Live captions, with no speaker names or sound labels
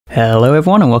Hello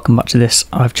everyone and welcome back to this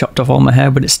I've chopped off all my hair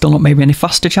but it's still not made me any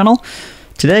faster channel.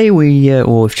 Today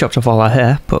we've chopped off all our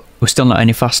hair but we're still not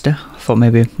any faster. I thought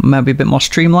maybe a bit more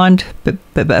streamlined, bit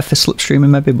better for slipstreaming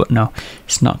maybe, but no,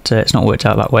 it's not worked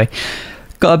out that way.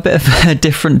 Got a bit of a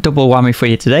different double whammy for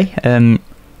you today.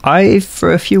 I've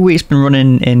for a few weeks been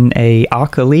running in a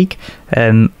ARCA league,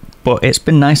 but it's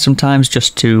been nice sometimes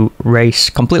just to race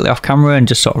completely off camera and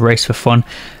just sort of race for fun.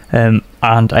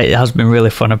 And it has been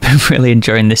really fun. I've been really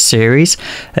enjoying this series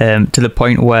to the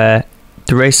point where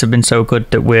the races have been so good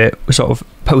that we're sort of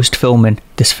post-filming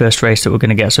this first race that we're going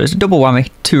to get. So it's a double whammy,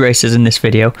 2 races in this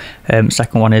video.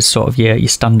 Second one is sort of your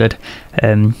standard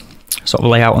sort of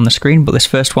layout on the screen, but this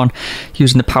first one,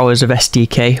 using the powers of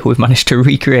SDK, we've managed to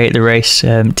recreate the race.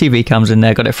 TV cams in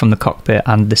there, got it from the cockpit,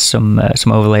 and there's some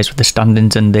overlays with the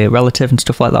standings and the relative and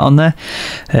stuff like that on there.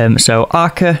 So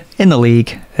ARCA in the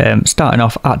league, starting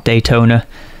off at Daytona.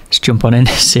 Let's jump on in,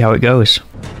 see how it goes.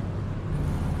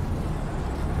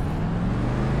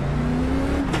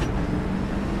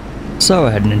 So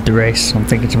heading into the race, I'm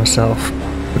thinking to myself,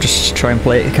 we'll just try and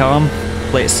play it calm,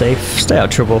 play it safe, stay out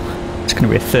of trouble. It's going to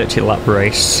be a 30 lap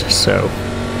race, so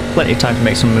plenty of time to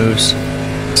make some moves,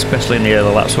 especially in the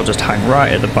early laps. We'll just hang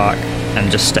right at the back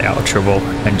and just stay out of trouble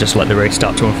and just let the race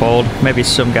start to unfold. Maybe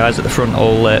some guys at the front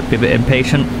will be a bit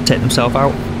impatient, take themselves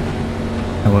out,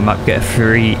 and we might get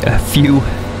a few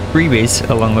freebies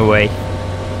along the way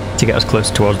to get us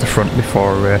closer towards the front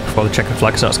before the checker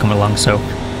flag starts coming along. So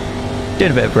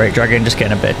doing a bit of brake dragging, just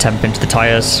getting a bit of temp into the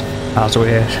tyres as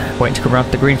we're waiting to come around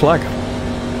to the green flag.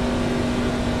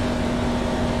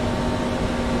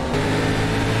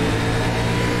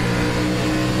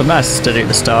 But nice and steady at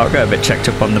the start, got a bit checked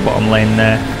up on the bottom lane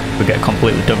there. We get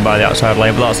completely done by the outside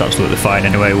lane, but that's absolutely fine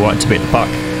anyway. We want to beat the pack.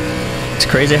 It's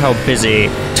crazy how busy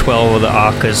 12 other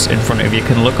ARCAs in front of you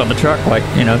can look on the track. Like,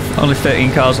 you know, only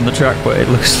 13 cars on the track, but it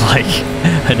looks like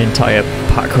an entire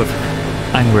pack of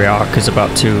angry ARCAs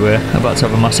about to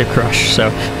have a massive crash. So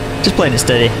just playing it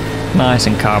steady, nice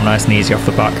and calm, nice and easy off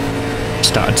the back.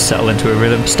 Starting to settle into a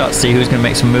rhythm, start to see who's going to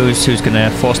make some moves, who's going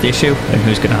to force the issue, and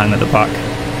who's going to hang at the back.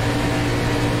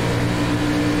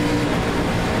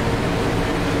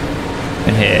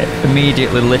 And here,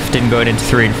 immediately lifting, going into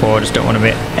 3 and 4, just don't want to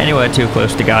be anywhere too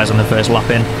close to the guys on the first lap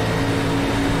in.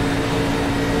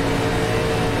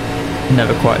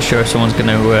 Never quite sure if someone's going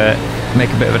to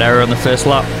make a bit of an error on the first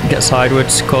lap, get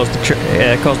sideways, cause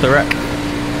the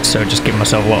wreck. So just giving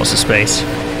myself lots of space.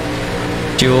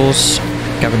 Jules,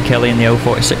 Gavin Kelly in the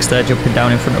 046 there, jumping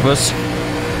down in front of us.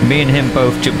 Me and him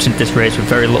both jumped into this race with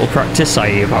very little practice,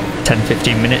 i.e. about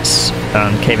 10-15 minutes,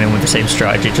 and came in with the same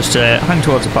strategy, just to hang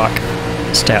towards the back,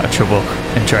 stay out of trouble,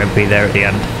 and try and be there at the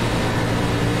end.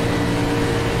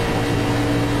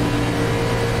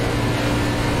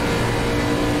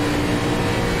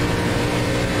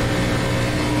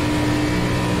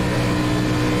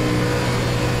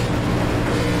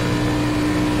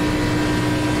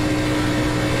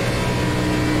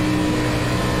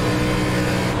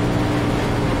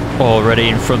 Already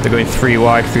in front, they're going 3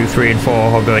 wide through 3 and 4,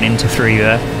 or going into 3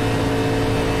 there.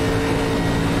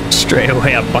 Straight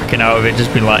away I'm backing out of it,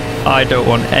 just being like, I don't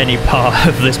want any part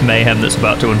of this mayhem that's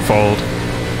about to unfold.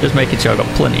 Just making sure I've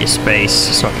got plenty of space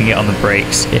so I can get on the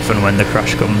brakes if and when the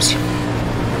crash comes.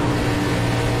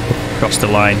 Across the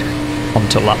line,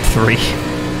 onto lap 3.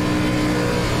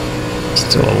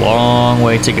 Still a long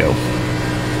way to go.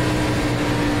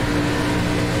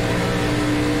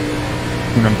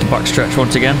 Run to backstretch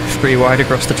once again, 3 wide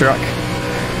across the track.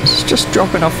 It's just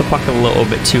dropping off the pack a little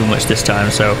bit too much this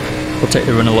time, so we'll take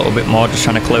the run a little bit more, just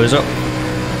trying to close up.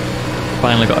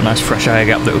 Finally got a nice fresh air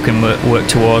gap that we can work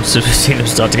towards, as we've seen them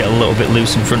start to get a little bit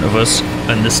loose in front of us,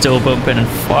 and they're still bumping, and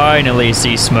finally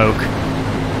see smoke.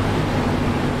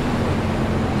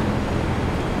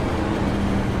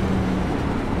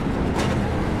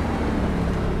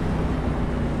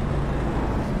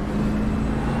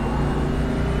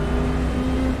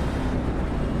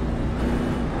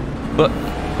 But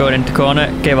going into corner,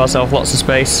 gave ourselves lots of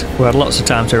space, we had lots of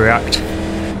time to react.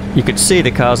 You could see the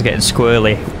cars getting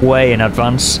squirrely way in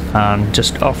advance, and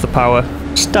just off the power,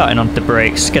 starting on the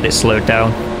brakes, get it slowed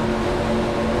down,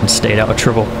 and stayed out of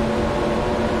trouble.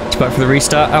 It's back for the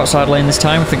restart, outside lane this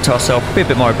time. I think to ourselves, be a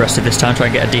bit more aggressive this time, try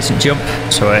and get a decent jump,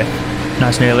 so we're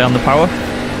nice and early on the power.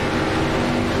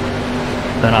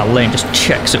 Then our lane just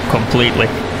checks up completely.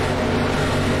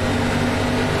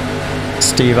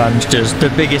 Steve Ange does the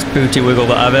biggest booty wiggle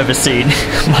that I've ever seen,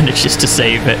 manages to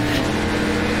save it.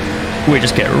 We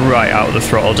just get right out of the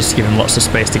throttle, just give him lots of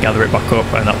space to gather it back up,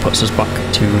 and that puts us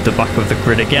back to the back of the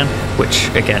grid again, which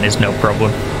again is no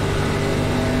problem.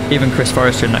 Even Chris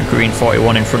Forrester in that green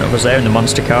 41 in front of us there in the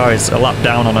monster car is a lap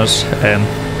down on us,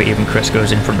 but even Chris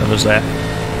goes in front of us there.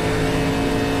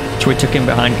 So we took him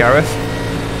behind Gareth.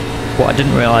 What I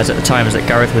didn't realise at the time is that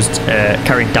Gareth was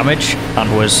carrying damage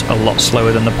and was a lot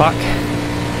slower than the pack.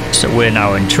 So we're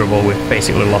now in trouble, we've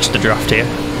basically lost the draft here.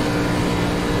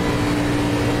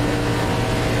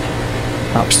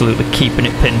 Absolutely keeping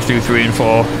it pinned through 3 and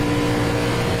 4.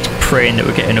 Praying that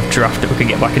we get enough draft that we can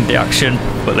get back into action,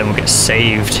 but then we'll get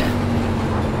saved.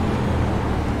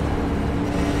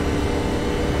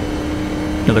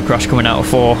 Another crash coming out of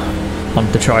 4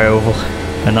 on the tri-oval,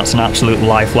 and that's an absolute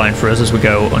lifeline for us as we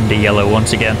go under yellow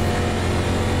once again.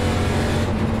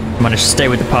 Managed to stay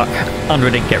with the pack and we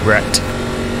didn't get wrecked.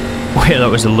 Yeah,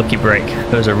 that was a lucky break.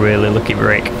 That was a really lucky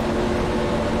break.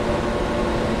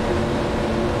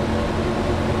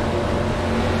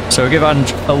 So we give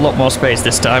Ange a lot more space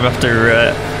this time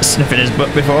after sniffing his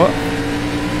butt before.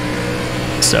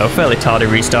 So fairly tardy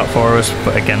restart for us,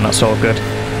 but again that's all good.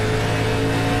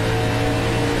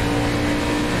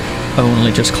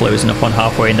 Only just closing up on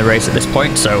halfway in the race at this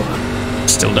point, so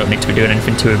still don't need to be doing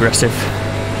anything too aggressive.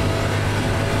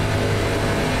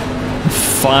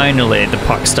 Finally the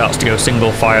pack starts to go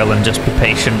single file and just be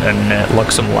patient and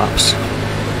log some laps.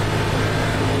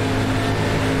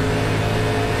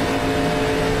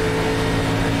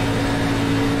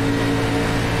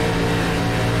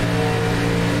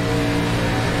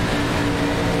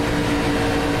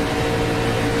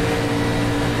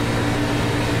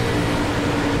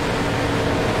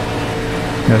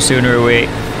 No sooner are we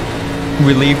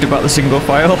relieved about the single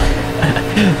file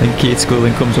than Keith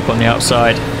Schooling comes up on the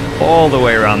outside, all the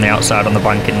way around the outside on the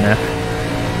bank in there.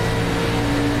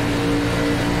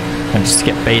 And just to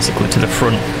get basically to the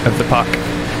front of the pack.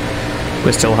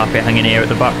 We're still happy hanging here at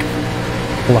the back,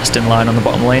 last in line on the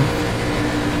bottom lane.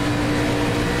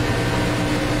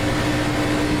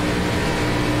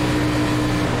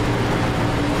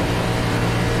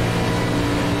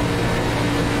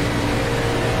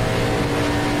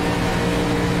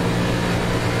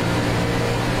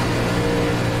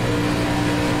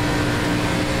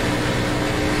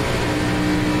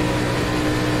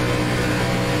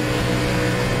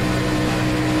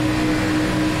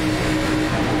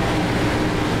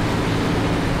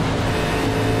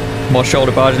 More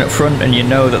shoulder barging up front, and you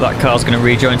know that that car's going to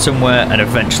rejoin somewhere, and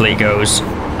eventually it goes.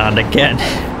 And again,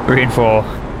 3 and 4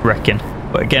 wrecking.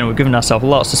 But again, we're giving ourselves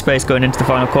lots of space going into the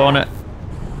final corner,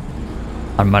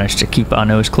 and managed to keep our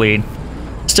nose clean.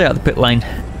 Stay out of the pit lane,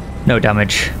 no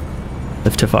damage.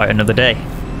 Live to fight another day.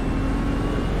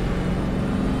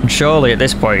 And surely at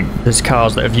this point, there's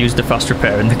cars that have used the fast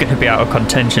repair and they're going to be out of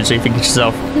contention. So you think to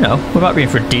yourself, you know, we might be in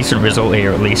for a decent result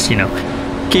here at least. You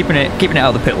know, keeping it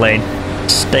out of the pit lane.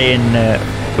 Staying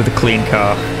with a clean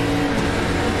car.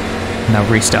 Now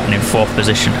restarting in 4th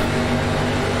position.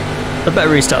 A better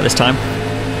restart this time.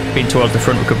 Being towards the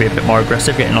front, we could be a bit more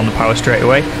aggressive, getting on the power straight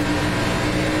away.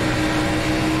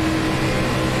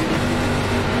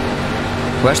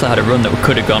 We actually had a run that we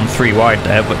could have gone 3 wide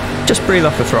there, but just breathe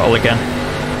off the throttle again.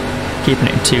 Keeping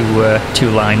it in two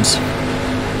lines.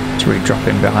 Just really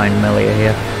dropping behind Melia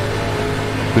here.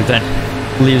 Who then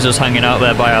leaves us hanging out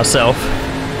there by ourselves.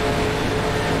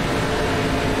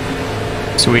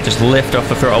 So we just lift off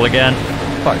the throttle again,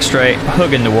 back straight,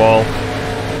 hugging the wall.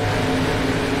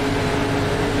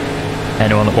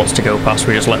 Anyone that wants to go past,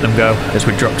 we just let them go as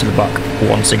we drop to the back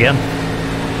once again.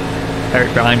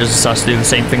 Eric behind us decides to do the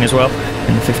same thing as well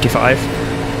in the 55.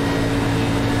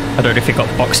 I don't know if he got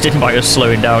boxed in by us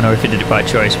slowing down or if he did it by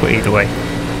choice, but either way.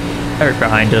 Eric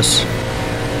behind us,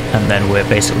 and then we're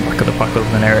basically back of the pack other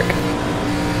than Eric.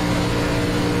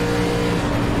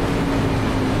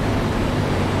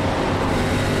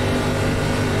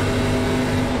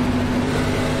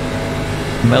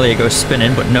 Melia goes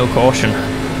spinning, but no caution.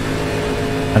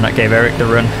 And that gave Eric the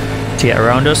run to get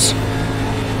around us.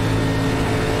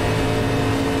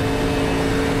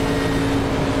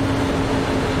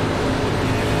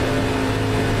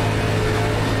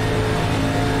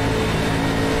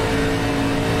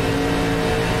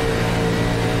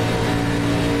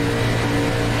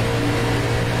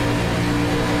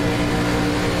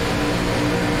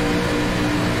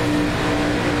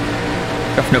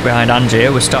 Drafting up behind Ange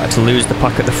here, we're starting to lose the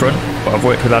pack at the front, but I've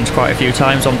worked with Ange quite a few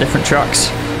times on different tracks.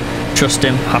 Trust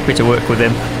him, happy to work with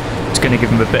him. It's going to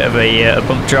give him a bit of a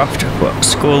bump draft, but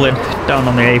Schooling down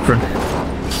on the apron.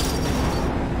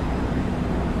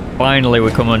 Finally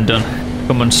we come undone,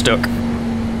 come unstuck.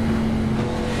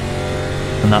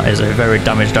 And that is a very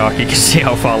damaged ARCA. You can see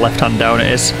how far left hand down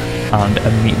it is, and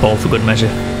a meatball for good measure.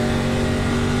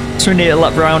 So we need a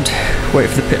lap round, wait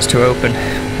for the pits to open.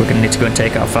 We're going to need to go and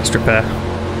take our fast repair.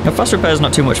 Now, fast repair is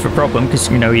not too much of a problem because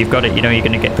you know you've got it, you know you're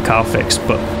going to get the car fixed,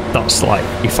 but that's like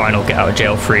your final get out of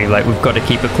jail free. Like, we've got to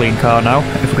keep a clean car now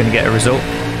if we're going to get a result.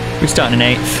 We start in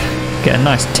 8th, get a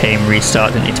nice tame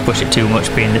restart, didn't need to push it too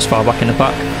much being this far back in the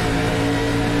pack.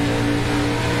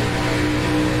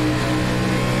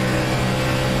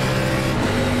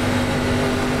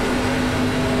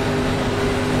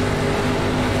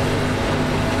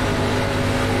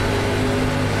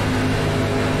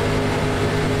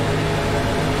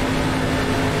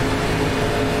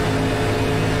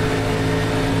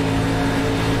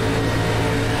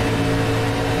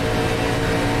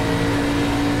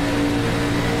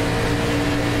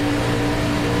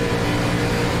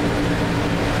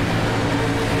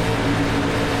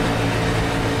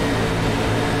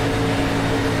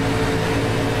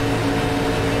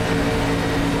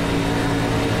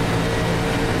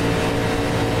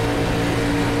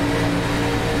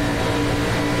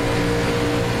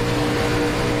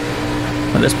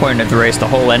 At this point of the race, the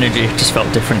whole energy just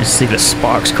felt different. To see the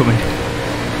sparks coming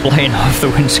flying off the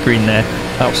windscreen there.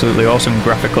 Absolutely awesome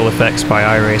graphical effects by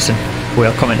iRacing.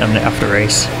 We'll comment on it after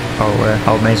race,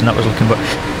 how amazing that was looking. But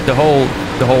the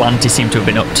whole ante seemed to have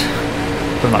been upped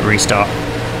from that restart.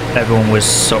 Everyone was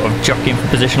sort of jockeying for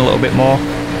position a little bit more,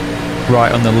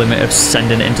 right on the limit of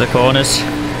sending it into the corners.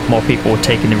 More people were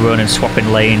taking the run and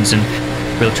swapping lanes and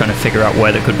really trying to figure out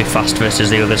where they could be fast versus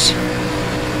the others.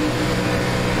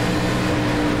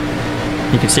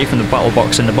 You can see from the battle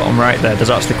box in the bottom right there's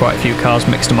actually quite a few cars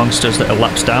mixed amongst us that are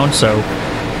laps down. So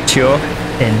Chur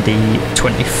in the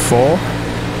 24.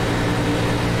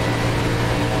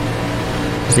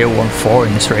 There's the 014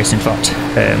 in this race, in fact,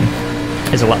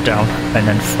 is a lap down, and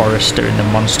then Forrester in the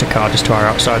monster car just to our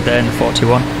outside there in the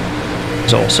 41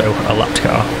 is also a lapped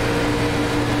car.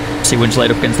 See Winch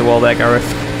laid up against the wall there, Gareth.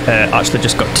 Actually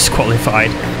just got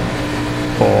disqualified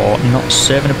for not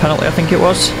serving a penalty, I think it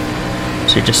was.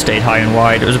 So he just stayed high and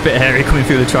wide. It was a bit hairy coming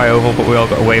through the tri-oval, but we all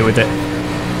got away with it.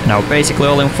 Now basically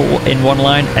all in one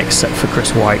line, except for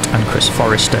Chris White and Chris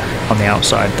Forrester on the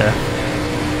outside there.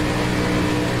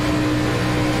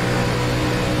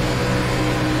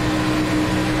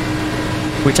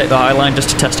 We take the high line just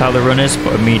to test how the run is,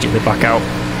 but immediately back out.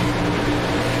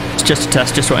 It's just a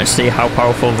test, just wanted to see how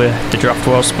powerful the draft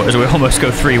was, but as we almost go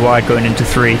 3 wide going into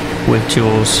 3 with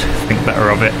Jules, think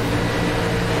better of it.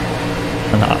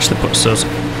 And that actually puts us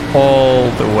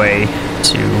all the way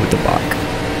to the back.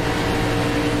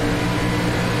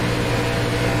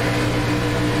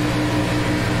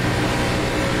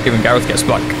 Even Gareth gets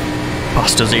back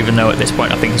past us, even though at this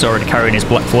point I think he's already carrying his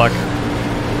black flag.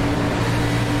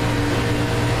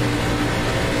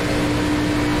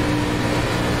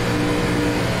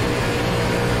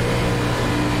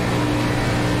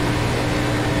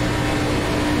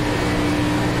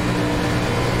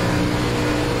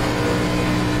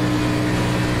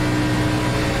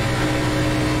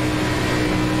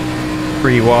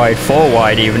 Three wide, 4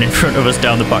 wide even in front of us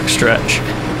down the back stretch.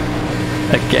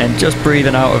 Again, just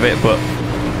breathing out of it, but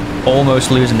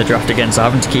almost losing the draft again, so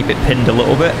having to keep it pinned a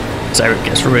little bit, so Eric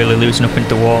gets really loosened up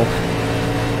into the wall.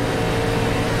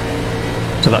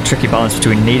 So that tricky balance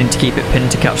between needing to keep it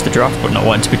pinned to catch the draft, but not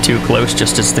wanting to be too close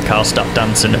just as the cars start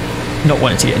dancing, and not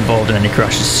wanting to get involved in any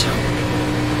crashes.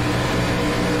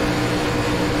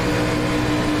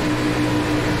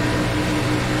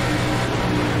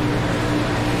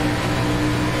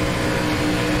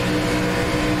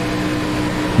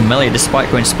 Melly, despite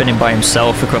going spinning by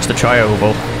himself across the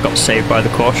tri-oval, got saved by the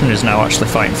caution and is now actually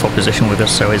fighting for position with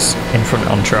us, so is in front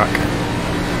on track.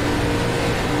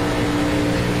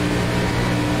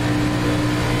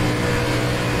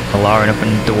 Allowing up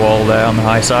in the wall there on the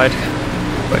high side,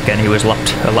 but again he was a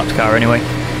lapped car anyway.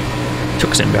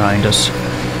 Chucks in behind us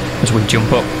as we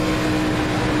jump up.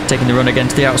 Taking the run again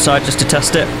to the outside just to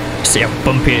test it. See how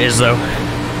bumpy it is though.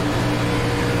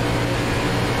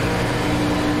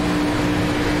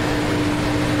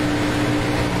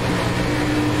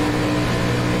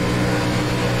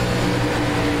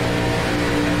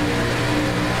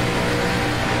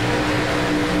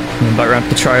 Back around to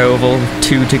the tri-oval,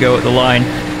 2 to go at the line.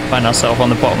 Find ourselves on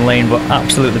the bottom lane, but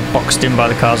absolutely boxed in by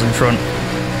the cars in front.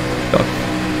 Got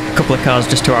a couple of cars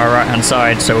just to our right hand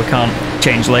side, so we can't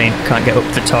change lane, can't get up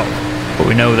to the top. But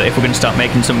we know that if we're going to start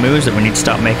making some moves, that we need to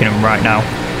start making them right now.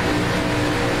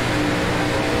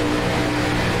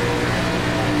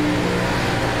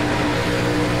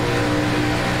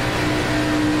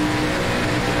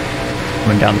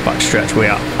 Coming down the back stretch, we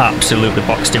are absolutely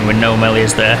boxed in with no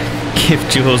Melias there. Give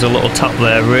Jules a little tap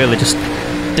there, really just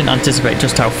didn't anticipate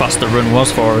just how fast the run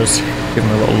was for us. Give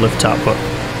him a little lift tap, but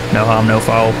no harm, no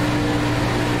foul.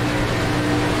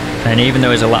 And even though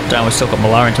there's a lap down, we've still got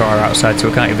Malaren to our outside, so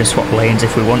we can't even swap lanes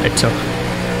if we wanted to.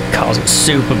 Cars, it's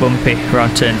super bumpy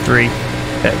around turn 3,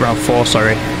 round 4,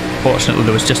 sorry. Fortunately,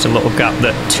 there was just a little gap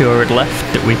that Tour had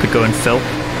left that we could go and fill,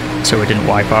 so we didn't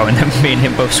wipe out, and then me and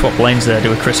him both swap lanes there,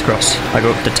 do a crisscross. I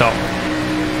go up to top.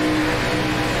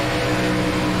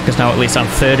 Because now at least I'm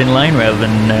 3rd in lane rather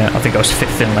than, I think I was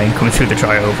 5th in lane coming through the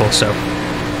tri-oval, so.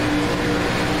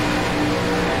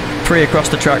 3 across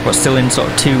the track, but still in sort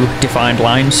of 2 defined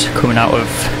lines coming out of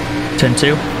turn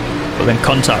 2, but then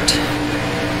contact.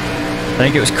 I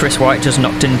think it was Chris White just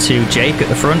knocked into Jake at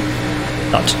the front.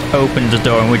 That just opened the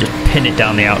door and we just pin it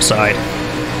down the outside.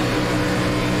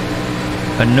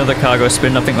 Another car goes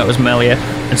spin, I think that was Melia,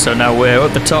 and so now we're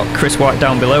at the top, Chris White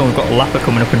down below, and we've got a lapper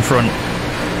coming up in front.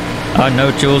 I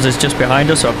know Jules is just behind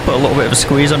us, so I put a little bit of a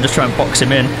squeeze on, just try and box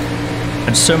him in,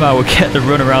 and somehow we get the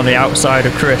run around the outside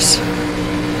of Chris.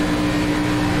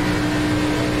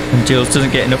 And Jules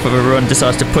doesn't get enough of a run,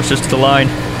 decides to push us to the line.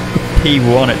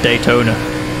 P1 at Daytona.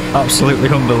 Absolutely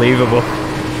unbelievable.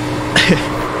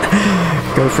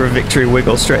 Go for a victory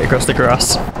wiggle straight across the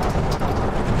grass.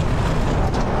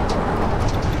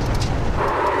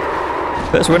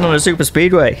 First win on a super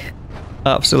speedway.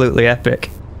 Absolutely epic.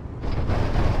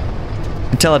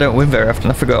 Until I don't win very often,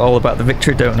 I forgot all about the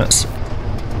victory donuts.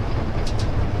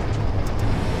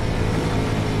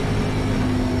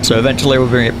 So eventually we'll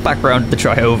bring it back round to the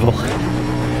tri-oval.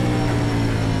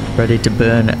 Ready to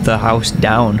burn the house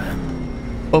down.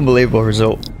 Unbelievable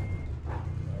result.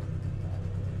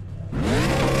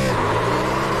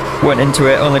 Went into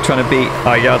it only trying to beat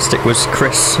our yardstick was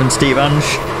Chris and Steve Ange,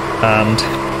 and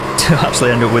to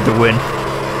actually end up with the win.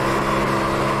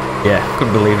 Yeah,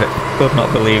 couldn't believe it. Could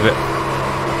not believe it.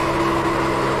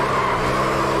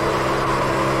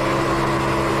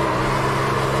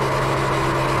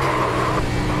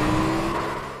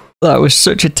 That was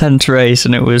such a tense race,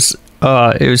 and it was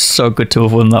so good to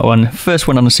have won that one. First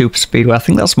one on a super speedway. I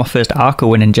think that's my first ARCA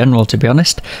win in general, to be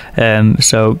honest.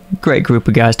 So great group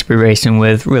of guys to be racing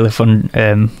with. Really fun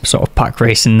sort of pack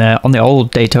racing there on the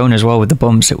old Daytona as well with the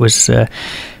bumps. It was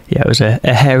yeah, it was a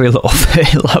hairy little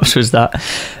 30 laps was that.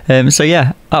 So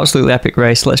yeah, absolutely epic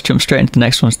race. Let's jump straight into the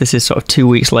next one. This is sort of 2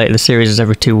 weeks later. The series is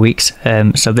every 2 weeks.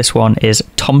 So this one is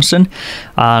Thompson,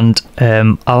 and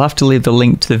I'll have to leave the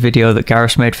link to the video that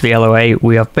Gareth made for the LOA.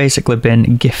 We have basically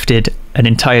been gifted an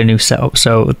entire new setup.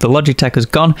 So the Logitech has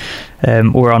gone.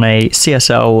 We're on a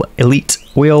CSL Elite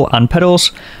wheel and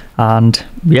pedals. And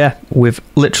yeah, we've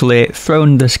literally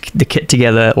thrown the kit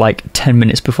together like 10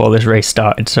 minutes before this race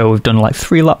started. So we've done like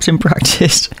 3 laps in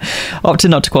practice. Opted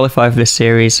not to qualify for this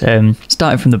series.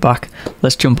 Starting from the back,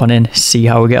 let's jump on in, see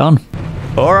how we get on.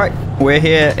 Alright, we're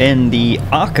here in the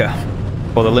ARCA,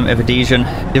 or the Limited Edition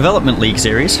Development League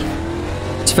Series.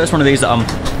 It's the first one of these that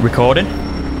I'm recording.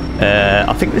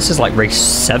 I think this is like race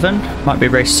 7, might be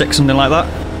race 6, something like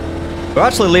that. We're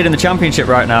actually leading the championship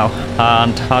right now,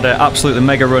 and had an absolutely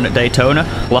mega run at Daytona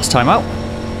last time out,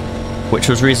 which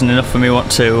was reason enough for me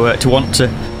want to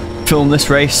film this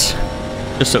race,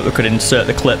 just so that we could insert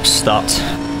the clips that,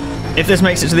 if this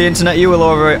makes it to the internet, you will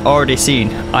have already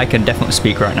seen. I can definitely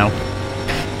speak right now.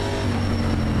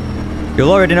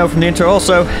 You'll already know from the intro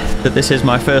also that this is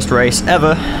my first race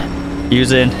ever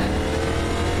using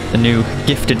the new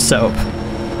gifted setup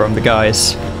from the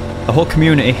guys, the whole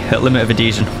community at Limited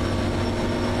Edition.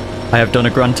 I have done a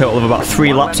grand total of about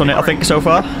 3 laps on it, I think, so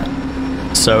far.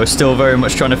 So still very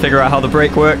much trying to figure out how the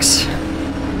brake works.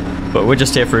 But we're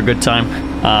just here for a good time,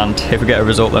 and if we get a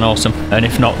result, then awesome. And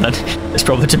if not, then it's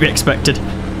probably to be expected. So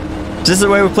this is the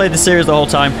way we've played the series the whole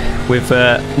time. We've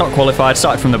not qualified,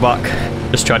 started from the back,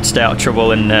 just tried to stay out of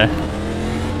trouble and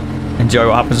enjoy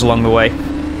what happens along the way.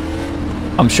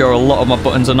 I'm sure a lot of my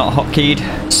buttons are not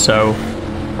hotkeyed, so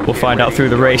we'll find out through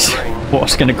the race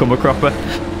what's going to come a cropper.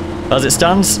 As it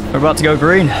stands, we're about to go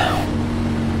green.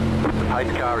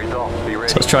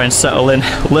 So let's try and settle in,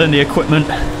 learn the equipment.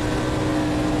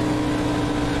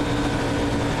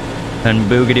 And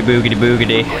boogity boogity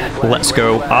boogity, let's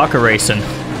go ARCA racing.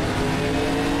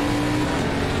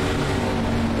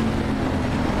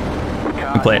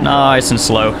 We play it nice and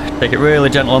slow, take it really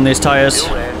gentle on these tyres.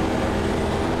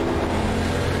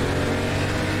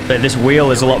 This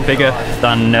wheel is a lot bigger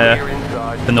than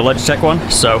the Logitech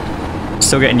one, so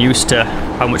still getting used to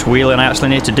how much wheeling I actually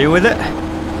need to do with it.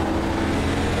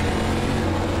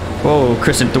 Whoa,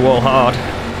 Chris into the wall hard.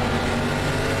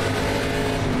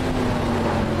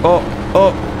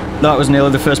 Oh, that was nearly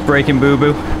the first braking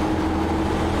boo-boo.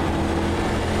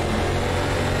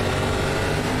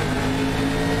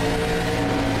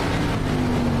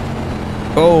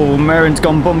 Oh, Marin's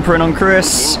gone bumpering on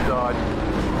Chris.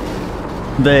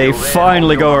 They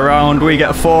finally go around. We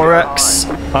get a 4X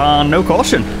and no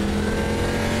caution.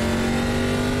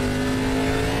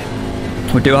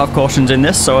 We do have cautions in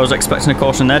this, so I was expecting a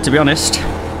caution there, to be honest.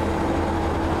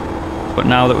 But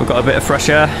now that we've got a bit of fresh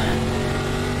air,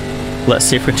 let's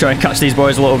see if we try and catch these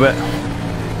boys a little bit.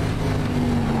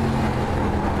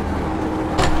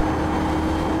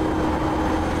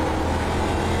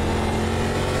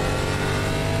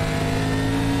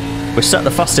 We set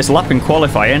the fastest lap in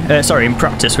qualifying, in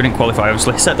practice. We didn't qualify,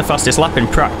 obviously. Set the fastest lap in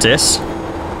practice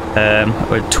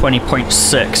with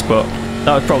 20.6, but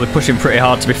that was probably pushing pretty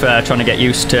hard, to be fair, trying to get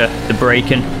used to the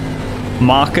braking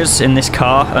markers in this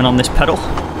car and on this pedal.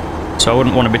 So I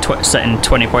wouldn't want to be setting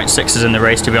 20.6s in the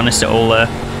race, to be honest.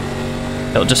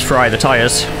 It'll just fry the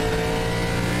tyres.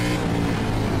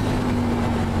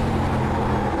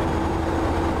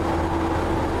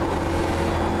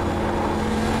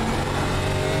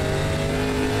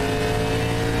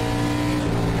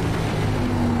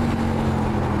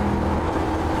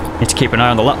 Need to keep an eye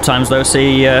on the lap times though,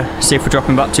 see if we're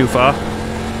dropping back too far.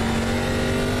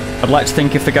 I'd like to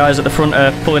think if the guys at the front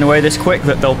are pulling away this quick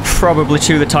that they'll probably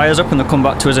chew the tyres up and they'll come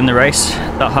back to us in the race.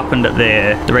 That happened at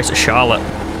the race at Charlotte.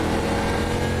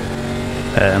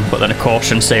 But then a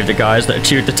caution saved the guys that had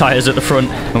chewed the tyres at the front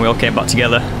and we all came back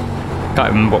together. Can't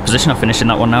remember what position I finished in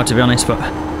that one now, to be honest, but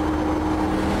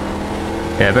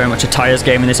yeah, very much a tyres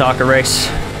game in this ARCA race.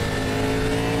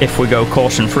 If we go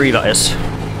caution free, that is.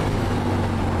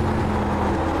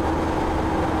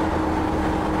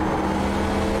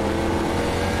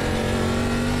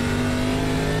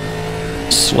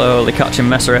 Slowly catching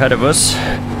Messer ahead of us.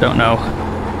 Don't know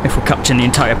if we're catching the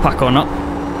entire pack or not.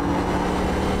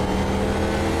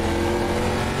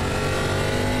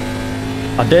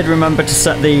 I did remember to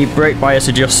set the brake bias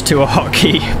adjust to a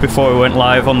hotkey before we went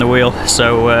live on the wheel,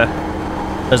 so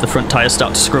as the front tyres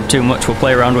start to scrub too much, we'll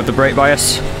play around with the brake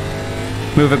bias.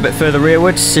 Move a bit further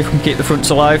rearwards, see if we can keep the fronts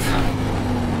alive.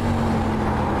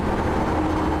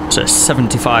 It's a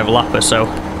 75 lapper, so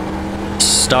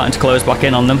starting to close back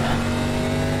in on them.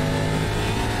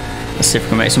 Let's see if we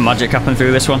can make some magic happen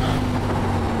through this one.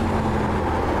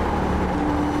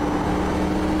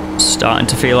 Starting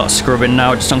to feel that scrubbing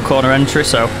now just on corner entry,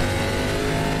 so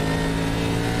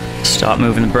start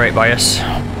moving the brake bias.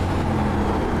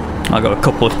 I'll go a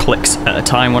couple of clicks at a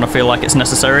time when I feel like it's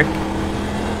necessary.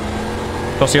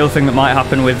 Of course, the other thing that might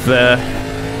happen with the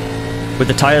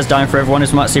tyres dying for everyone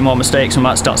is we might see more mistakes. We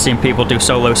might start seeing people do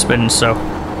solo spins, so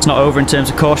it's not over in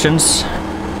terms of cautions.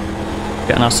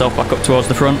 Getting ourselves back up towards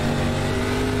the front.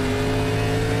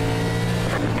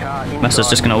 Messer's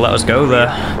just going to let us go there.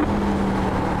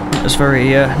 That's very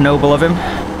noble of him.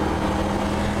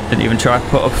 Didn't even try to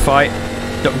put up a fight.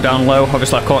 Ducked down low.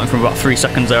 Obviously I caught him from about 3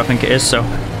 seconds there, I think it is, so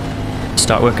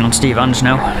start working on Steve Ange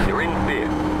now.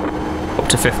 Up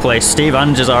to 5th place. Steve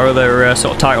Ange is our other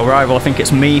sort of title rival. I think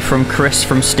it's me from Chris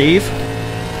from Steve.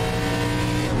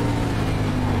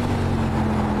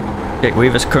 Jake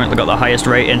Weaver's currently got the highest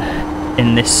rating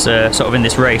in this in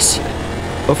this race.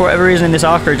 But for whatever reason in this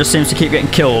ARCA, it just seems to keep getting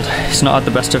killed. It's not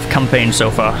had the best of campaigns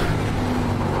so far.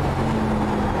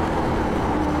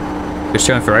 Good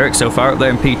showing for Eric so far up there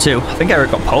in P2. I think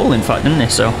Eric got pole in fact, didn't he?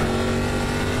 So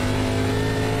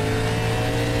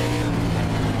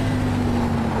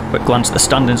quick glance at the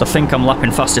standings. I think I'm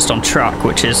lapping fastest on track,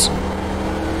 which is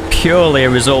purely a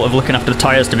result of looking after the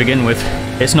tyres to begin with.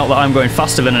 It's not that I'm going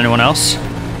faster than anyone else.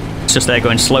 It's just they're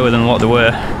going slower than what they were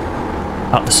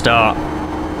at the start.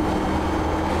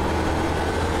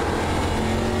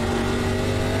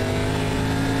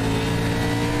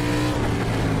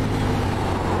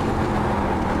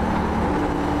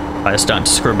 Tyres starting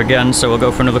to scrub again, so we'll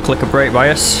go for another click of brake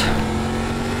bias.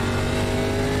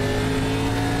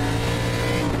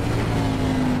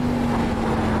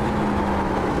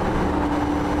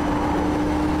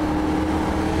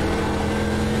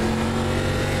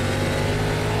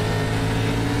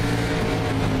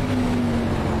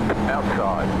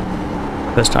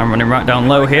 Outside. First time running right down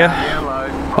low here.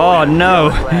 Oh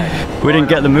no! We didn't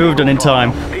get the move done in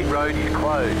time.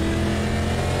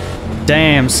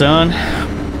 Damn, son.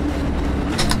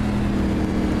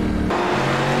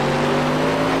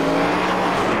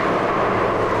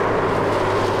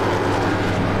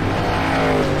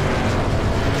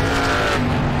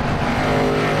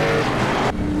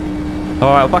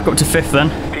 Alright, I'll back up to 5th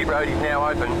then. Pit road is now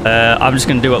open. I'm just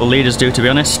going to do what the leaders do, to be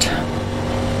honest.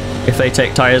 If they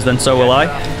take tyres, then so will I,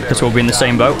 because we'll be in the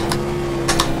same boat.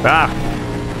 Ah!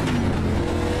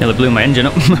 Nearly blew my engine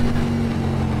up.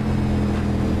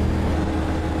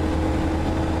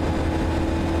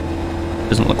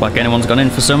 Doesn't look like anyone's gone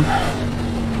in for some.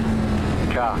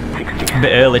 A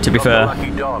bit early, to be fair.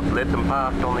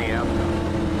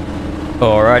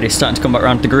 Alright, he's starting to come back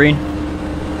around to green.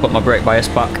 Put my brake bias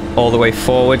back all the way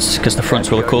forwards because the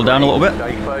fronts will cool down a little bit.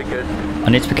 I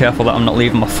need to be careful that I'm not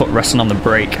leaving my foot resting on the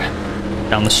brake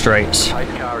down the straights.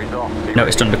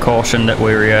 Noticed under caution that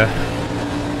we're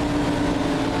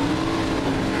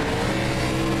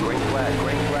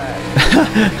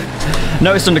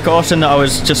noticed under caution that I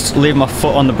was just leaving my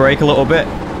foot on the brake a little bit,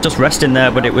 just resting there,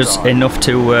 but it was enough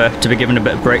to be given a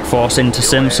bit of brake force into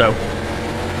sim, so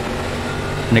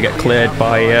I'm gonna get cleared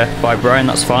by Brian.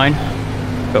 That's fine.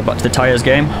 Go back to the tyres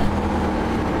game.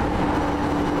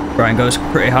 Brian goes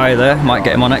pretty high there, might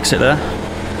get him on exit there.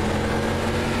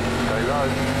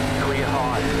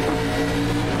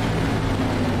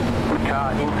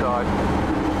 Car inside.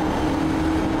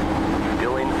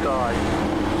 Still inside.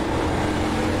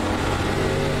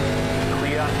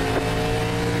 Clear.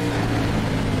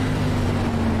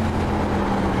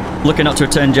 Looking not to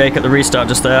return Jake at the restart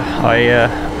just there.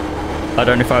 I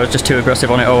don't know if I was just too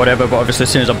aggressive on it or whatever, but obviously as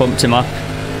soon as I bumped him, I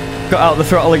got out of the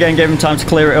throttle again, gave him time to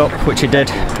clear it up, which he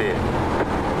did.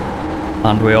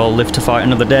 And we all live to fight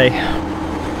another day.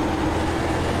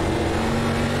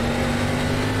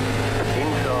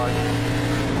 Inside.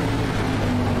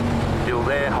 Still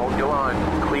there, hold your line.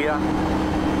 Clear.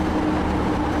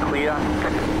 Clear.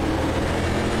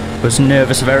 Was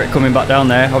nervous of Eric coming back down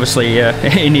there. Obviously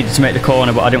he needed to make the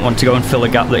corner, but I didn't want to go and fill a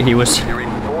gap that he was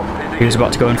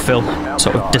about to go and fill.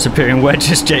 Sort of disappearing wedge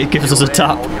as Jake gives us a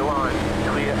tap.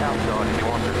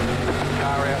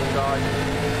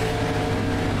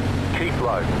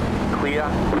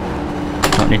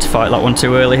 Don't need to fight that one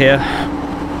too early here.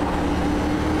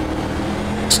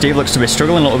 Steve looks to be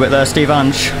struggling a little bit there, Steve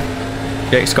Ange.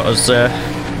 Jake's got us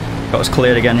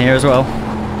cleared again here as well.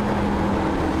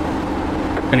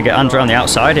 Gonna get Andrew on the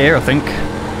outside here, I think.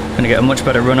 Gonna get a much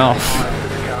better run off.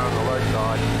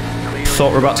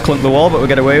 Thought we're about to clunk the wall, but we'll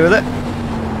get away with it.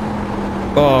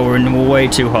 Oh, we're in way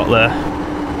too hot there.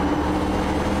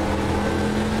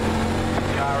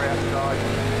 Car outside.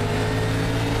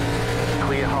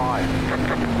 Clear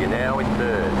high. You're now in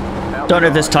third. Don't know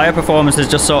if this tyre performance is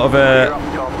just sort of a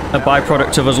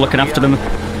byproduct of us looking after them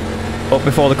up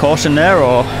before the caution there,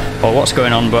 or what's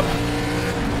going on, but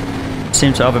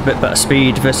seem to have a bit better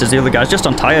speed versus the other guys. Just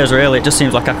on tyres, really. It just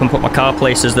seems like I can put my car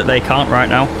places that they can't right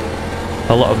now.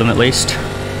 A lot of them, at least.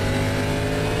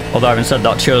 Although, having said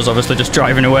that, Cho's obviously just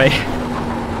driving away.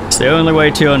 It's the only way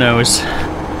Cho knows.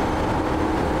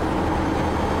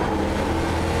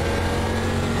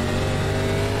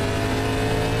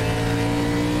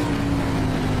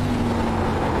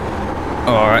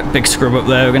 Alright, big scrub up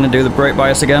there. We're going to do the brake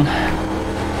bias again.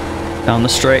 Down the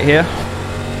straight here.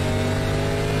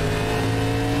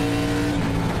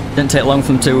 Didn't take long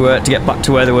for them to get back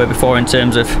to where they were before in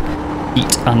terms of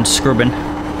heat and scrubbing.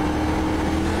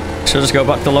 So just go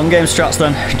back to the long game strats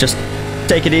then. Just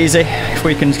take it easy. If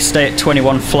we can stay at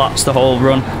 21 flats the whole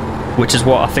run, which is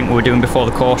what I think we were doing before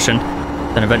the caution,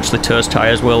 then eventually To's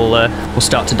tyres will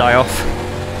start to die off.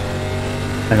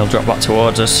 And he'll drop back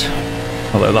towards us.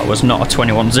 Although that was not a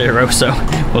 21-0, so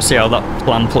we'll see how that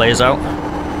plan plays out.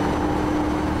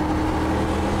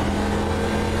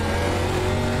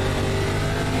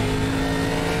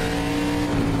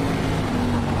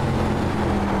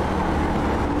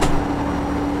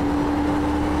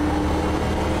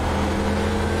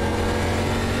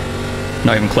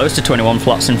 Not even close to 21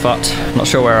 flats, in fact. Not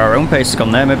sure where our own pace has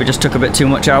gone there. Maybe just took a bit too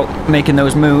much out making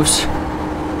those moves.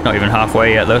 Not even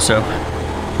halfway yet though, so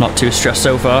not too stressed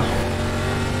so far.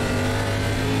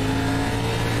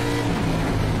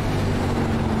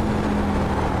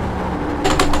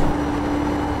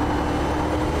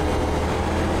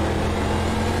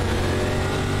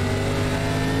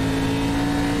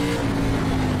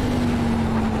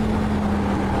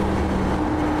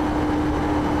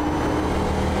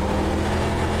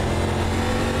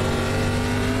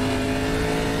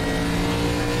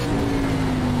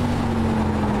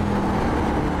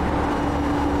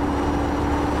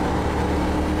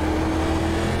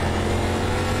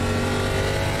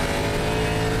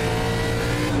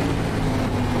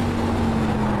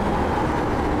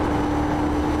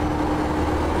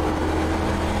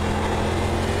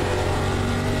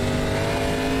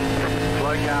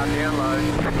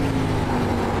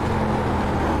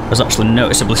 I was actually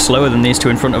noticeably slower than these two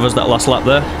in front of us that last lap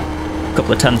there. A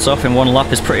couple of tenths off in one lap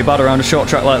is pretty bad around a short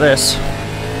track like this.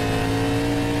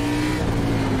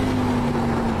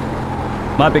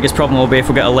 My biggest problem will be if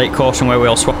we get a late caution where we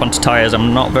all swap onto tyres.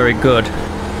 I'm not very good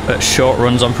at short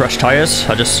runs on fresh tyres.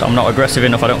 I'm not aggressive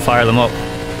enough, I don't fire them up.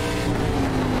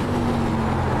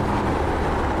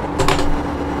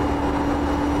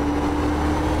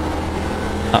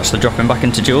 Actually dropping back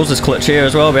into Jules' clutch here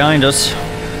as well behind us.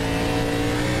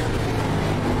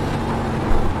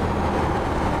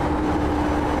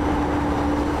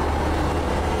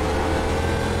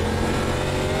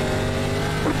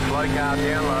 Slow car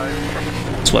down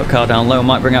low. Slow car down low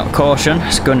might bring out caution.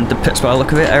 It's going into the pits by the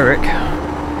look of it, Eric.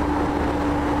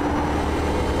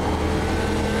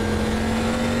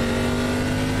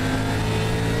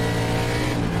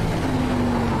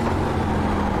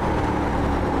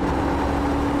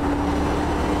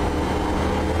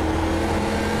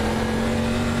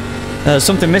 There's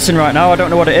something missing right now, I don't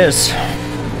know what it is.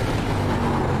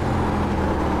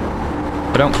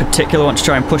 I don't particularly want to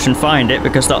try and push and find it,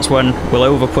 because that's when we'll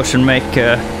over push and make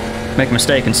a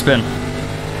mistake and spin.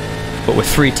 But with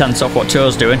 3/10 off what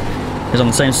Cho's doing, he's on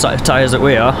the same set of tyres that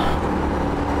we are.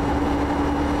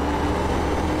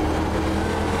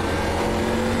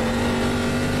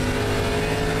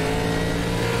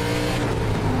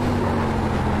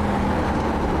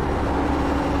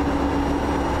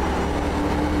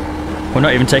 We're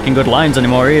not even taking good lines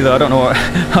anymore either. I don't know what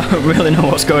I don't really know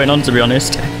what's going on, to be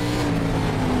honest.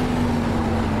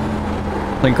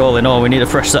 I think all in all we need a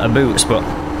fresh set of boots, but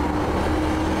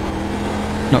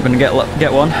not going to get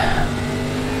one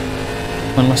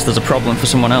unless there's a problem for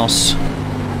someone else.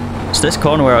 It's this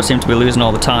corner where I seem to be losing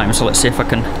all the time, so let's see if I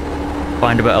can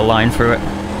find a better line through it.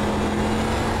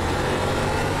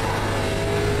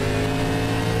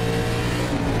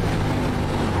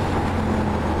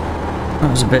 That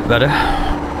was a bit better.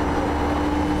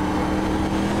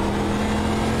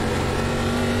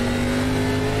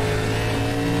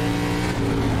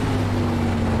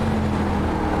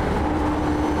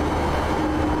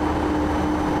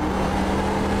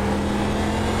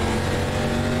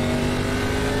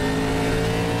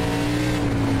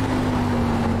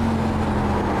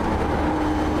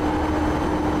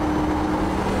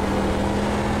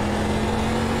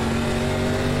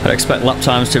 I'd expect lap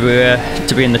times to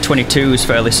be in the 22s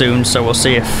fairly soon, so we'll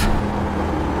see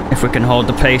if we can hold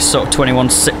the pace. Sort of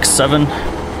 21.67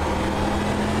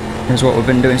 is what we've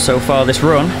been doing so far this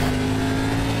run.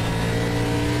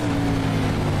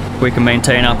 We can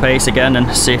maintain our pace again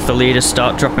and see if the leaders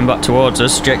start dropping back towards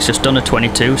us. Jake's just done a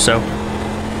 22, so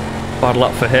bad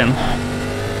luck for him.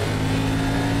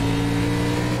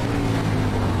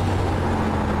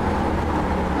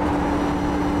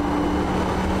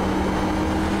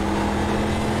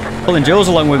 Pulling Jules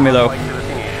along with me though,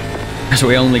 because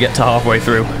we only get to halfway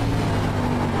through.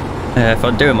 If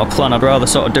I do it my plan, I'd rather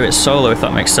sort of do it solo, if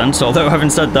that makes sense. Although having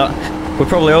said that, we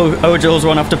probably owe Jules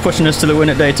one after pushing us to the win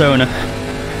at Daytona.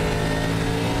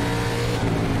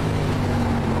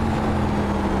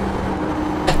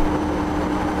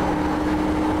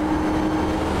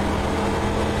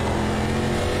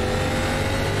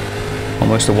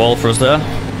 Almost a wall for us there.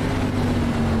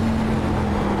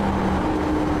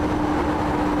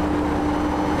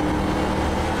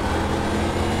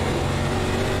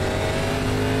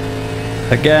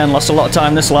 Again, lost a lot of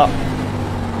time this lap.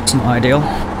 It's not ideal.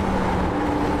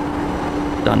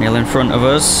 Daniel in front of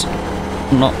us.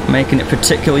 Not making it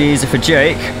particularly easy for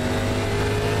Jake.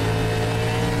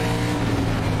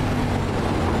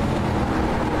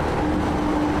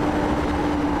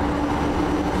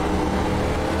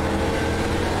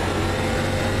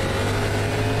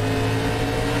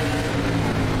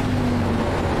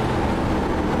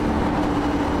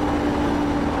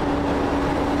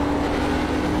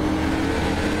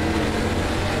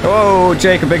 Oh,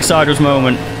 Jake, a big sideways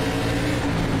moment.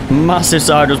 Massive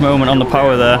sideways moment on the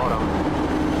power there.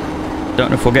 Don't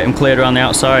know if we'll get him cleared around the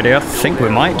outside here. I think we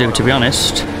might do, to be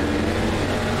honest.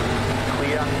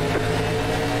 Clear.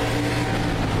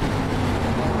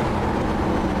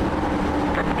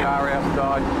 Car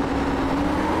outside.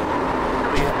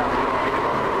 Clear outside.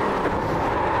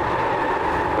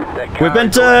 That car We've been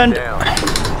is going turned. down.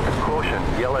 Caution,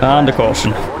 yellow And a flag.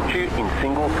 caution. Watch you in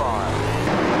single file.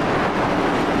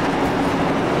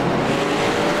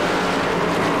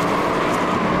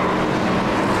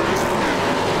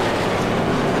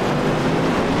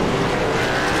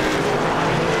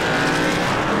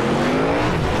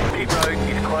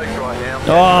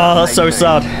 Oh, that's so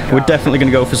sad. We're definitely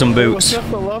going to go for some boots.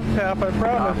 Just a love tap, I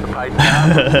promise.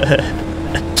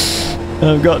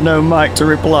 I've got no mic to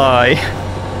reply.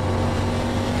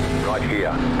 Right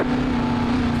here.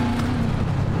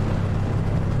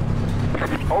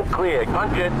 All clear,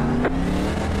 punch it.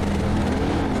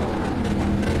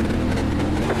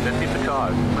 Just hit the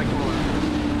tires. Make them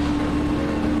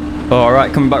look.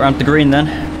 Alright, coming back around the green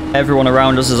then. Everyone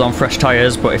around us is on fresh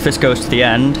tyres, but if this goes to the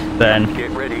end, then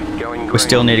Get ready, going green. we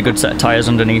still need a good set of tyres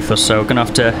underneath us, so we're going to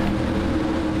have to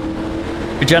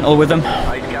be gentle with them.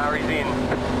 Pace car is in.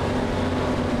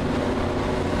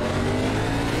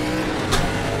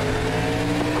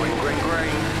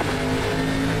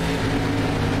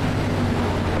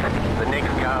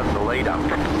 leader.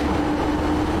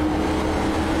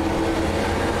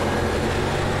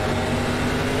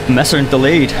 Messer in the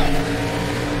lead.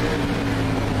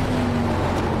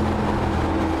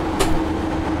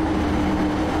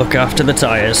 Look after the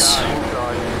tyres.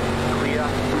 Inside, clear.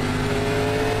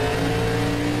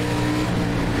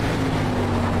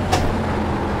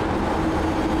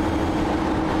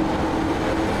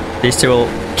 These two will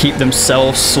keep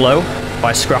themselves slow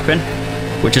by scrapping,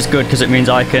 which is good because it means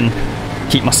I can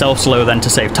keep myself slow then to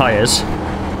save tyres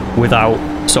without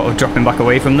sort of dropping back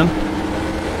away from them. The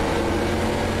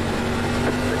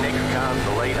next car's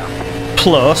the leader.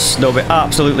 Plus, they'll be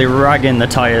absolutely ragging the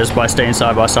tyres by staying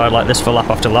side by side like this for lap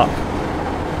after lap.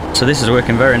 So this is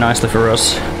working very nicely for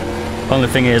us. Only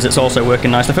thing is, it's also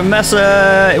working nicely for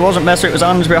Messer. It wasn't Messer, it was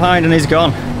Ange behind and he's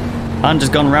gone. Ange has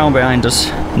gone round behind us.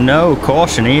 No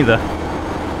caution either.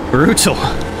 Brutal.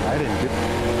 I didn't get.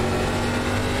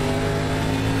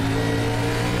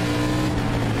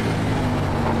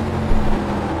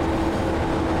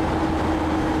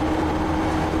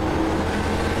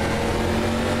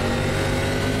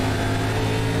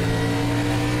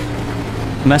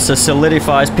 Messer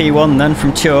solidifies P1 then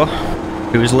from Cho,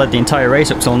 who's led the entire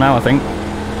race up till now, I think.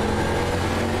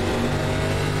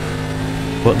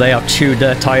 But they have chewed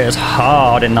their tyres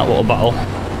hard in that little battle.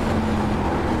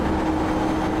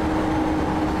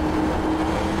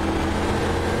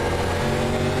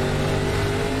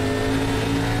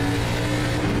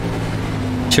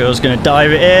 Cho's gonna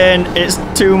dive it in. It's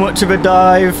too much of a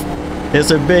dive. It's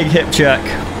a big hip check.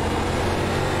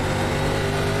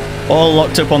 All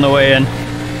locked up on the way in.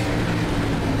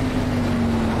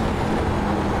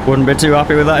 Wouldn't be too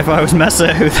happy with that if I was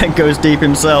Messer, who then goes deep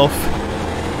himself.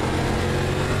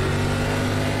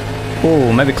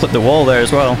 Oh, maybe clip the wall there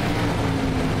as well.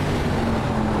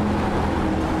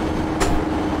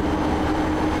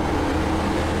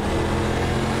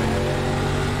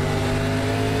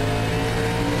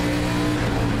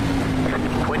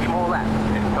 More laps.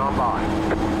 It's gone by.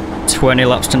 20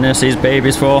 laps to nurse these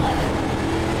babies for.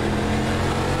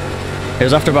 It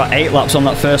was after about 8 laps on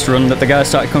that first run that the guys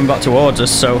started coming back towards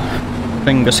us, so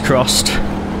fingers crossed.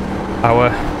 Our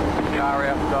Car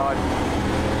outside.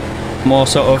 more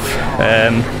sort of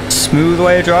smooth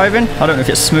way of driving. I don't know if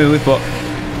it's smooth, but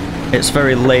it's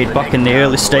very laid back in the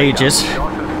early stages. Nice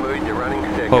and smooth, you're running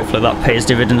second. Hopefully that pays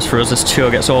dividends for us as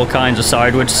Cho gets all kinds of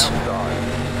sideways.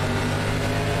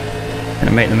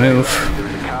 Gonna make the move.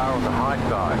 There's a car on the high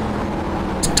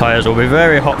side. Tyres will be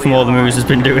very hot from all the moves he's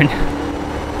been doing.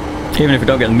 Even if we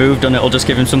don't get the move done, it'll just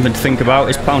give him something to think about.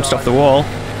 He's pounced off the wall.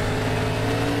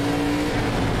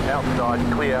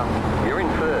 Outside clear. You're in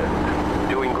first.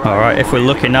 Doing great. Alright, if we're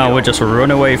lucky now, we'll just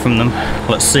run away from them.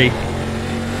 Let's see.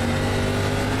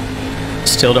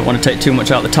 Still don't want to take too much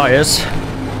out of the tyres.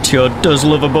 Cho does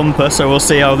love a bumper, so we'll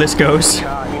see how this goes.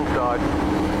 Car inside.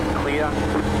 Clear.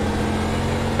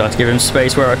 Tried to give him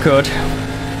space where I could.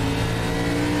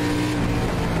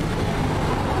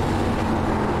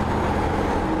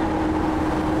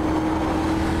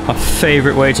 My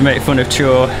favourite way to make fun of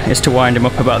Cho is to wind him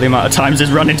up about the amount of times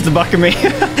he's run into the back of me.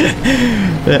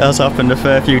 It has happened a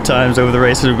fair few times over the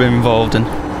races we've been involved in.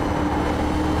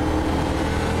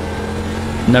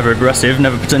 Never aggressive,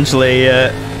 never potentially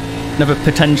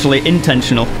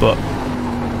intentional, but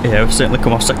yeah, we've certainly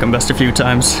come off second best a few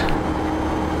times.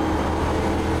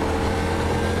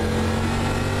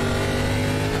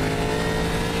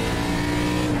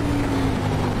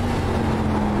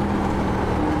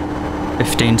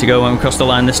 To go when we cross the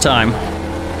line this time.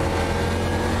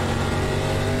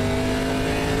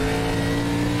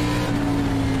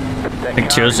 I think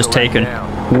Cho's just taken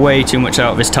way too much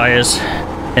out of his tyres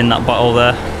in that battle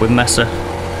there with Messer.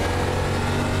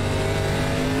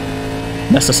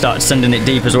 Messer started sending it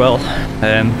deep as well.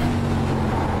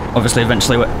 Obviously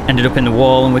eventually we ended up in the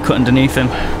wall and we cut underneath him.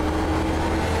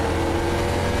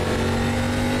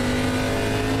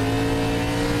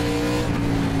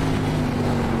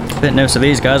 Bit nervous of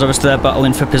these guys, obviously they're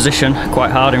battling for position quite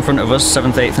hard in front of us,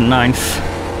 7th, 8th and 9th.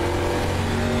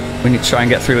 We need to try and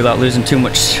get through without losing too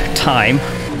much time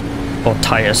or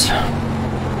tyres.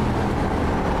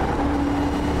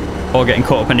 Or getting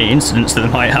caught up in any incidents that they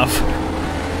might have.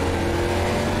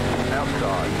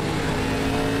 Outside.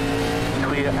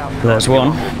 Clear outside. There's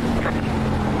one.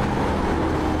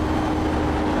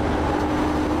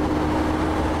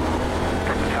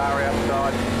 Car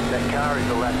outside. That car is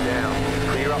a lap down.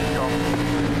 Clear up top.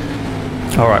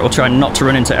 Alright, we'll try not to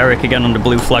run into Eric again under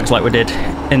blue flags like we did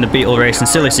in the Beetle race in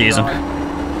silly season.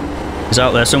 He's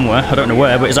out there somewhere. I don't know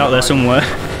where, but he's out there somewhere.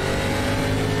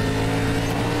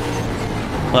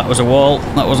 That was a wall.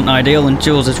 That wasn't ideal, and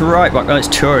Jules is right back. Oh, it's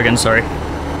Cho again, sorry.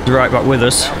 He's right back with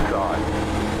us. Outside.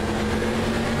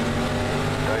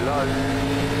 Stay low.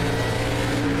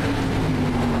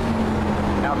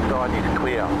 Outside is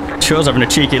clear. Sure's having a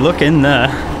cheeky look in there.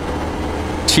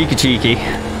 Cheeky.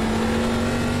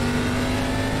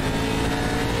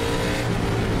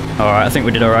 Alright, I think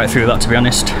we did alright through that, to be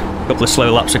honest. A couple of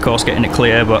slow laps, of course, getting it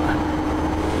clear, but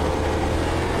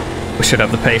we should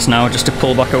have the pace now just to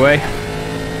pull back away.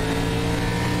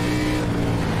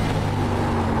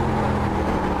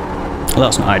 Well,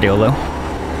 that's not ideal, though.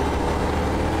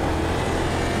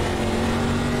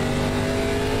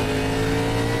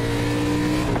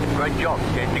 Great job,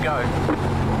 10 to go.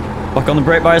 Back on the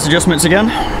brake bias adjustments again.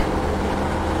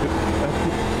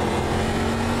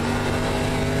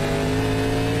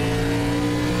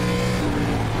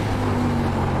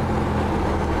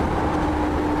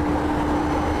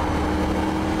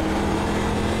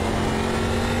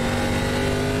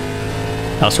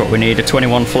 That's what we need, a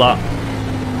 21 flat.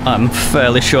 I'm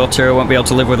fairly sure Turo won't be able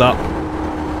to live with that.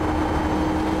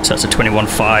 So that's a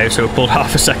 21.5, so we pulled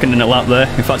half a second in a lap there.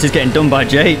 In fact, he's getting done by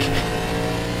Jake.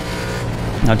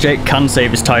 Now Jake can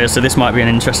save his tyres, so this might be an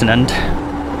interesting end.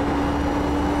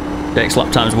 Jake's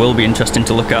lap times will be interesting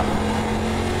to look at.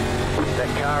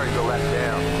 That car is a lap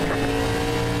down.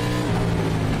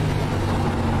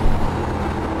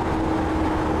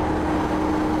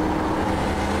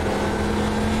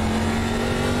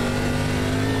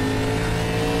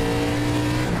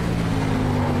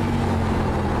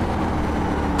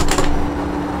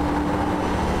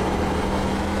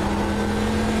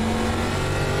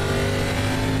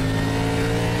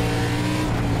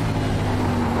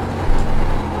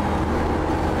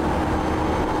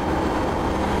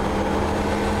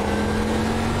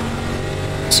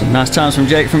 Some nice times from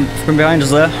Jake from behind us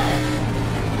there.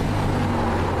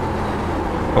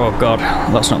 Oh god,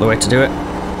 that's not the way to do it.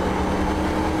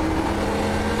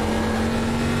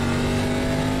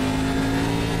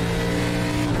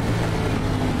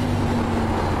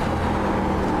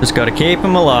 Just gotta keep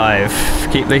him alive.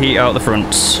 Keep the heat out the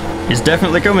fronts. He's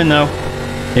definitely coming though.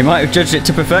 He might have judged it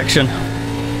to perfection.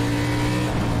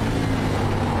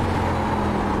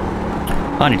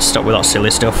 I need to stop with that silly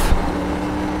stuff.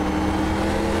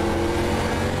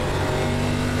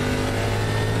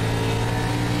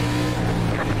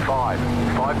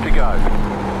 Five to go.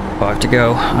 5 to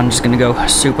go. I'm just gonna go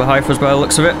super high for us by the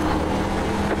looks of it.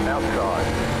 Outside.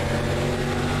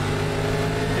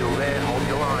 Still there, hold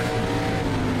your line.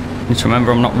 Need to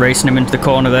remember I'm not racing him into the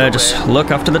corner there, just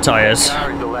look after the tyres.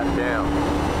 Car is a lap down.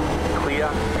 Clear.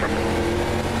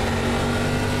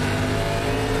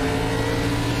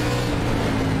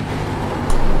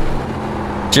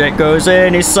 Jake goes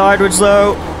in, he's sideways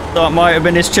though. That might have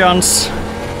been his chance.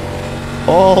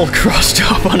 All crossed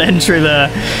up on entry there.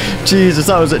 Jesus,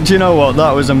 that was, do you know what?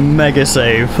 That was a mega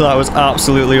save. That was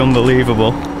absolutely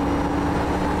unbelievable.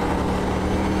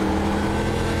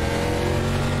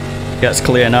 Gets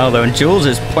clear now though, and Jules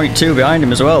is 0.2 behind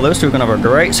him as well. Those two are going to have a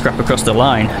great scrap across the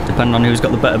line, depending on who's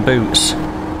got the better boots.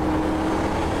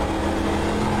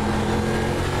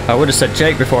 I would have said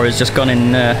Jake before he's just gone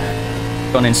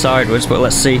in sideways, but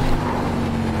let's see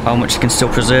how much he can still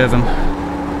preserve him.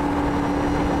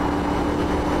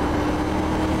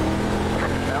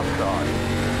 Outside.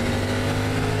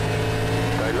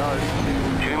 Stay low.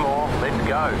 2 more. Let's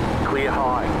go. Clear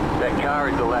high. That car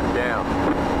is a lap down.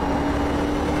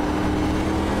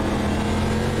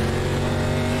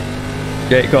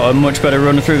 Jake got a much better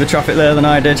run through the traffic there than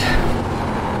I did.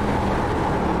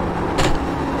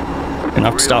 Gonna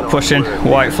have to start pushing.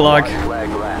 White flag.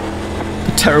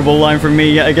 A terrible line from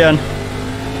me yet again.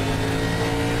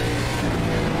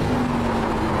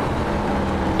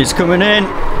 He's coming in,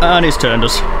 and he's turned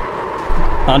us.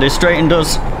 And he's straightened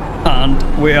us. And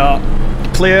we are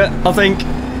clear, I think.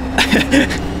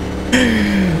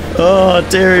 Oh,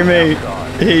 dearie me.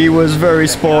 He was very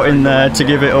sporting there to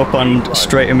give it up and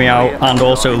straighten me out, and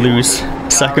also lose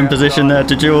second position there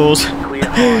to Jules.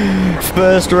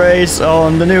 First race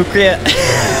on the nuclear.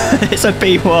 It's a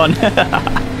P1.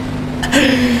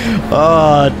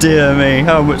 Oh dear me,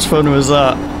 how much fun was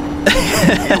that?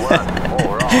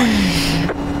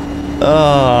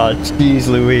 Oh jeez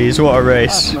Louise, what a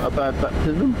race. That's not a bad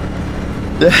baptism.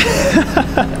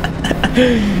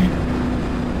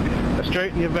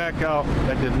 Straighten your back out.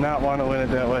 I did not want to win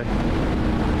it that way.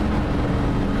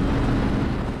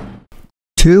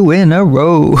 2 in a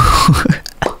row.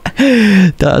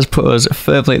 That has put us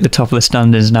firmly at the top of the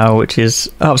standings now, which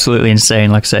is absolutely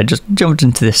insane. Like I said, just jumped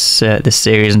into this this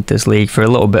series and this league for a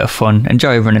little bit of fun.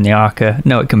 Enjoy running the ARCA.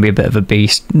 Know it can be a bit of a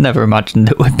beast. Never imagined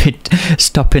that we'd be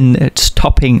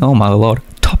topping. Oh my lord,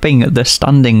 topping the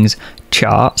standings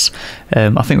charts.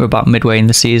 I think we're about midway in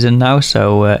the season now,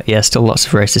 so yeah, still lots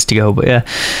of races to go. But yeah,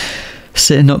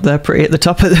 sitting up there pretty at the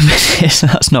top at the minute, so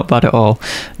that's not bad at all.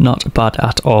 Not bad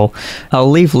at all. I'll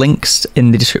leave links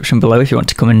in the description below if you want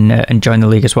to come and join the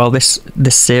league as well. This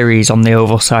series on the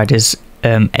oval side is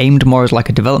aimed more as like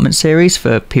a development series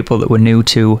for people that were new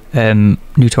to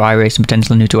iRacing,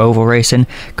 potentially new to oval racing,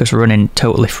 because we're running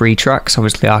totally free tracks.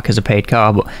 Obviously ARCA's a paid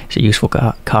car, but it's a useful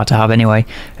car to have anyway,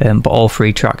 but all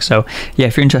free tracks. So yeah,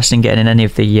 if you're interested in getting in any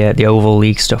of the oval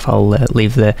league stuff, I'll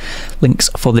leave the links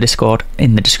for the Discord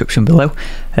in the description below.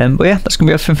 But yeah, that's gonna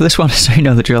be everything for this one. So you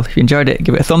know the drill. If you enjoyed it,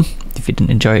 give it a thumb. If you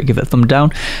didn't enjoy it, give it a thumb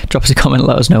down. Drop us a comment,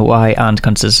 let us know why, and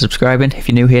consider subscribing if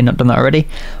you're new here, not done that already.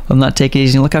 Other than that, take it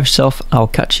easy and look after yourself. I'll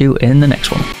catch you in the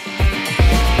next one.